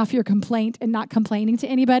putting off your complaint and not complaining to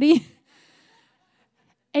anybody.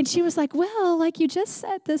 And she was like, well, like you just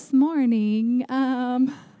said this morning.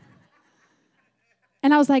 And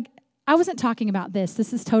I was like, I wasn't talking about this.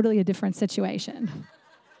 This is totally a different situation.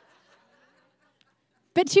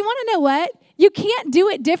 But you want to know what? You can't do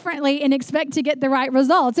it differently and expect to get the right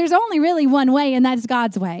results. There's only really one way, and that's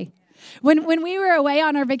God's way. When we were away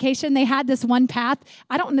on our vacation, they had this one path.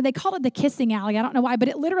 I don't know, they called it the kissing alley. I don't know why, but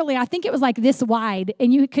it literally, I think it was like this wide,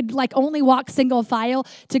 and you could like only walk single file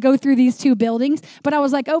to go through these two buildings. But I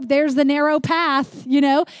was like, oh, there's the narrow path, you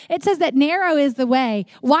know? It says that narrow is the way.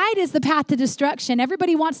 Wide is the path to destruction.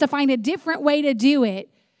 Everybody wants to find a different way to do it.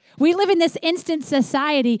 We live in this instant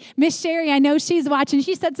society. Miss Sherry, I know she's watching.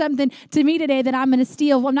 She said something to me today that I'm going to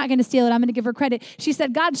steal. Well, I'm not going to steal it. I'm going to give her credit. She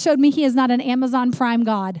said, God showed me he is not an Amazon Prime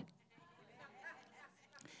God.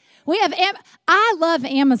 I love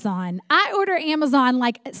Amazon. I order Amazon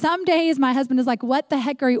like some days my husband is like, what the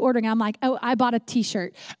heck are you ordering? I'm like, oh, I bought a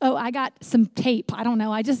t-shirt. Oh, I got some tape. I don't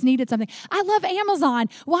know. I just needed something. I love Amazon.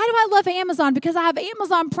 Why do I love Amazon? Because I have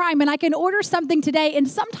Amazon Prime and I can order something today and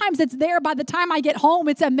sometimes it's there by the time I get home.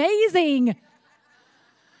 It's amazing.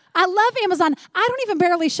 I love Amazon. I don't even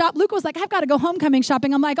barely shop. Luke was like, I've got to go homecoming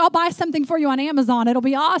shopping. I'm like, I'll buy something for you on Amazon. It'll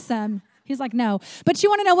be awesome. He's like, no. But you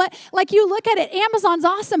want to know what? Like you look at it, Amazon's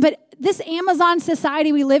awesome, but this Amazon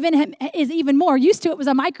society we live in is even more. Used to it was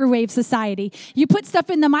a microwave society. You put stuff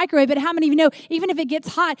in the microwave, but how many of you know, even if it gets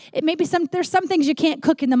hot, it may be there's some things you can't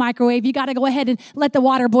cook in the microwave. You got to go ahead and let the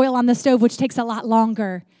water boil on the stove, which takes a lot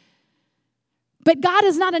longer. But God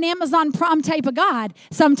is not an Amazon Prime type of God.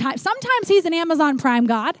 Sometimes he's an Amazon Prime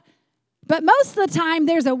God. But most of the time,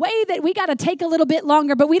 there's a way that we got to take a little bit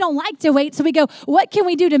longer, but we don't like to wait. So we go, what can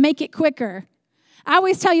we do to make it quicker? I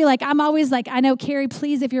always tell you, like, I'm always like, I know, Carrie,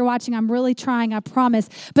 please, if you're watching, I'm really trying, I promise.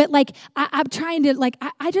 But like, I'm trying to, like,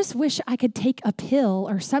 I just wish I could take a pill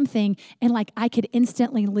or something and like I could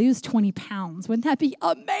instantly lose 20 pounds. Wouldn't that be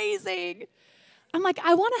amazing? I'm like,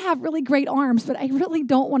 I want to have really great arms, but I really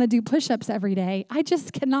don't want to do push-ups every day. I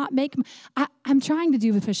just cannot make I'm trying to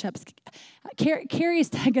do the push-ups. Carrie's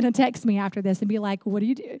going to text me after this and be like, what do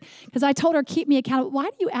you do? Because I told her, keep me accountable. Why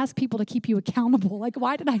do you ask people to keep you accountable? Like,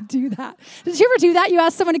 why did I do that? Did you ever do that? You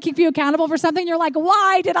ask someone to keep you accountable for something, you're like,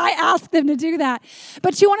 why did I ask them to do that?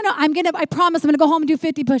 But you want to know, I promise I'm going to go home and do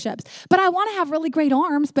 50 push-ups. But I want to have really great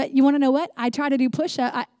arms, but you want to know what? I try to do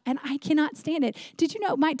push-up, and I cannot stand it. Did you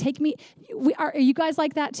know it might take me, are you guys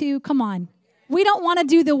like that too? Come on. We don't want to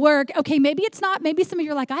do the work. Okay, maybe it's not. Maybe some of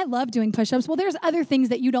you are like, I love doing push-ups. Well, there's other things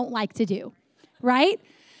that you don't like to do, right?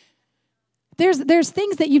 There's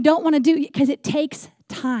things that you don't want to do because it takes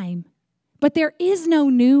time. But there is no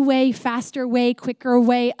new way, faster way, quicker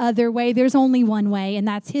way, other way. There's only one way, and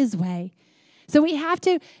that's his way. So we have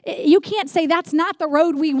to, you can't say that's not the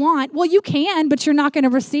road we want. Well, you can, but you're not going to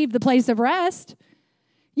receive the place of rest.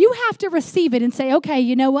 You have to receive it and say, okay,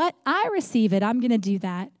 you know what? I receive it. I'm going to do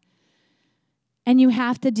that. And you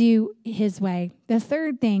have to do his way. The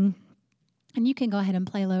third thing, and you can go ahead and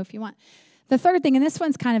play low if you want. The third thing, and this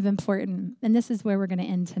one's kind of important, and this is where we're going to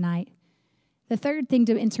end tonight. The third thing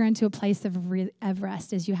to enter into a place of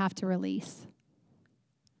rest is you have to release.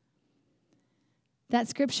 That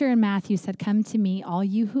scripture in Matthew said, come to me, all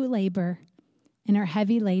you who labor and are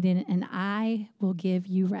heavy laden, and I will give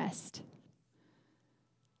you rest.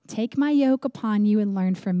 Take my yoke upon you and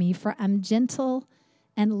learn from me, for I'm gentle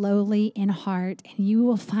and lowly in heart, and you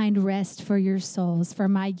will find rest for your souls. For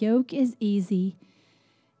my yoke is easy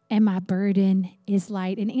and my burden is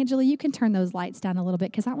light. And Angela, you can turn those lights down a little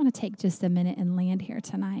bit because I want to take just a minute and land here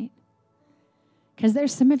tonight. Because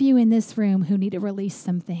there's some of you in this room who need to release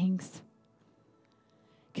some things.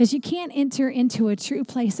 Because you can't enter into a true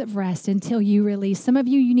place of rest until you release. Some of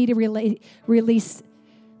you need to release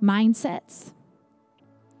mindsets.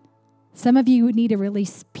 Some of you need to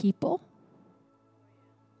release people.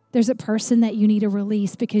 There's a person that you need to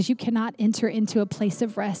release because you cannot enter into a place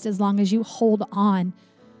of rest as long as you hold on.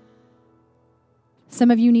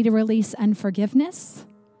 Some of you need to release unforgiveness.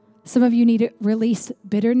 Some of you need to release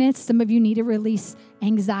bitterness. Some of you need to release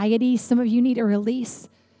anxiety. Some of you need to release,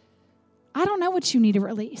 I don't know what you need to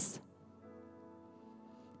release.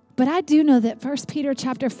 But I do know that 1 Peter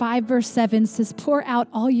chapter 5, verse 7 says, pour out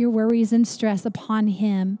all your worries and stress upon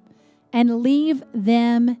him and leave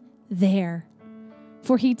them there,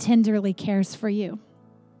 for he tenderly cares for you.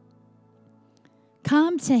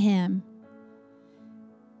 Come to him.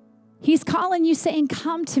 He's calling you saying,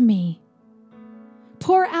 come to me.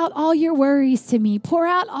 Pour out all your worries to me. Pour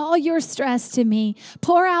out all your stress to me.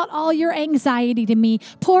 Pour out all your anxiety to me.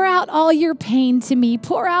 Pour out all your pain to me.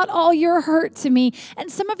 Pour out all your hurt to me. And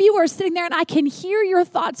some of you are sitting there and I can hear your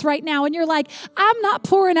thoughts right now. And you're like, I'm not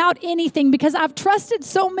pouring out anything because I've trusted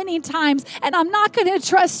so many times and I'm not going to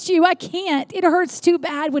trust you. I can't. It hurts too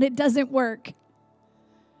bad when it doesn't work.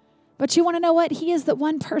 But you want to know what? He is the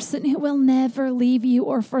one person who will never leave you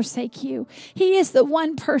or forsake you. He is the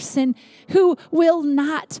one person who will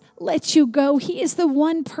not let you go. He is the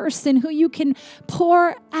one person who you can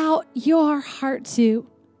pour out your heart to.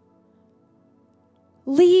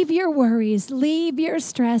 Leave your worries, leave your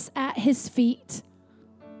stress at his feet.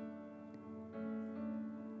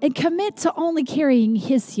 And commit to only carrying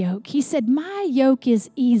his yoke. He said, my yoke is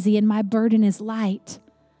easy and my burden is light.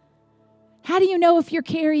 How do you know if you're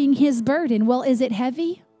carrying his burden? Well, is it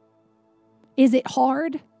heavy? Is it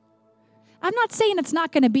hard? I'm not saying it's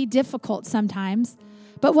not going to be difficult sometimes,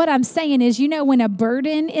 but what I'm saying is, when a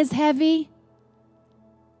burden is heavy,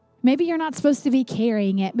 maybe you're not supposed to be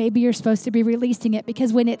carrying it. Maybe you're supposed to be releasing it,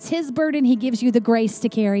 because when it's his burden, he gives you the grace to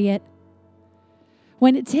carry it.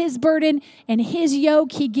 When it's his burden and his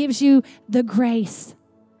yoke, he gives you the grace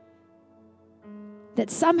that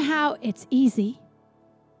somehow it's easy.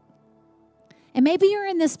 And maybe you're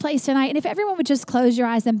in this place tonight, and if everyone would just close your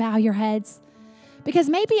eyes and bow your heads, because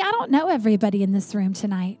maybe I don't know everybody in this room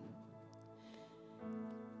tonight.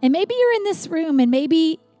 And maybe you're in this room, and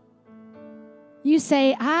maybe you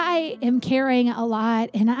say, I am carrying a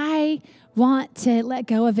lot, and I want to let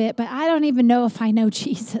go of it, but I don't even know if I know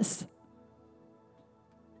Jesus.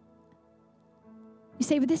 You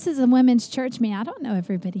say, but this is a women's church, man. I don't know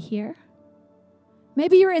everybody here.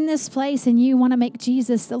 Maybe you're in this place and you want to make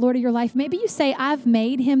Jesus the Lord of your life. Maybe you say, I've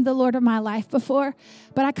made him the Lord of my life before,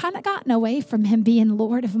 but I kind of gotten away from him being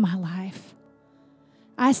Lord of my life.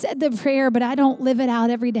 I said the prayer, but I don't live it out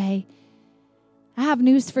every day. I have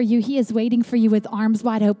news for you. He is waiting for you with arms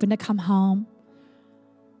wide open to come home.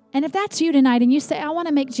 And if that's you tonight and you say, I want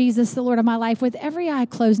to make Jesus the Lord of my life, with every eye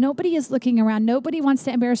closed, nobody is looking around, nobody wants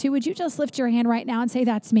to embarrass you, would you just lift your hand right now and say,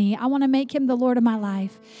 that's me. I want to make him the Lord of my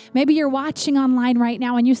life. Maybe you're watching online right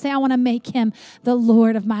now and you say, I want to make him the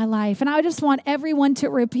Lord of my life. And I just want everyone to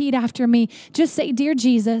repeat after me. Just say, dear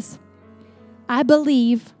Jesus, I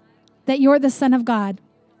believe that you're the Son of God.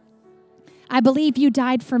 I believe you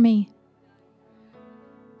died for me.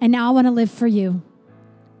 And now I want to live for you.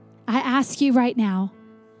 I ask you right now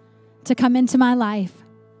to come into my life,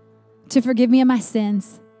 to forgive me of my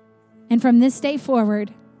sins. And from this day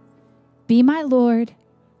forward, be my Lord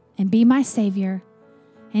and be my Savior.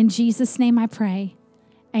 In Jesus' name I pray.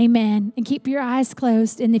 Amen. And keep your eyes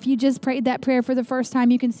closed. And if you just prayed that prayer for the first time,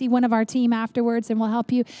 you can see one of our team afterwards and we'll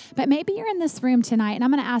help you. But maybe you're in this room tonight and I'm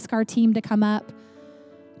going to ask our team to come up.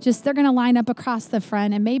 They're going to line up across the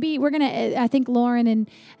front, and maybe we're going to, I think Lauren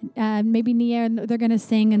and maybe Nia, they're going to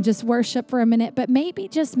sing and just worship for a minute, but maybe,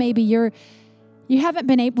 just maybe, you haven't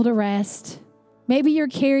been able to rest. Maybe you're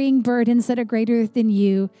carrying burdens that are greater than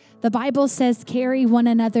you. The Bible says, carry one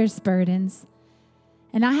another's burdens.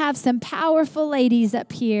 And I have some powerful ladies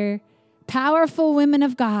up here, powerful women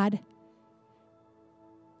of God,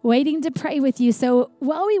 waiting to pray with you. So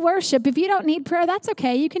while we worship, if you don't need prayer, that's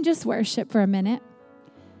okay. You can just worship for a minute.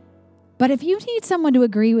 But if you need someone to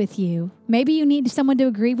agree with you, maybe you need someone to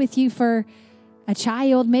agree with you for a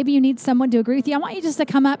child, maybe you need someone to agree with you, I want you just to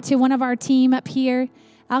come up to one of our team up here.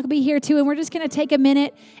 I'll be here too, and we're just going to take a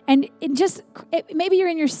minute and maybe you're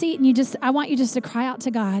in your seat and I want you just to cry out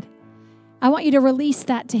to God. I want you to release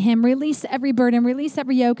that to him. Release every burden, release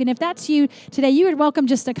every yoke. And if that's you today, you are welcome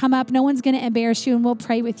just to come up. No one's going to embarrass you, and we'll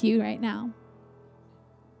pray with you right now.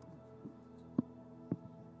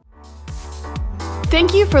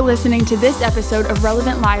 Thank you for listening to this episode of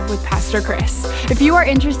Relevant Live with Pastor Chris. If you are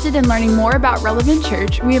interested in learning more about Relevant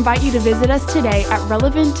Church, we invite you to visit us today at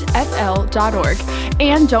relevantfl.org.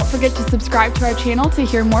 And don't forget to subscribe to our channel to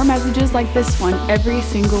hear more messages like this one every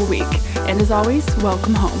single week. And as always,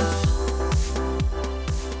 welcome home.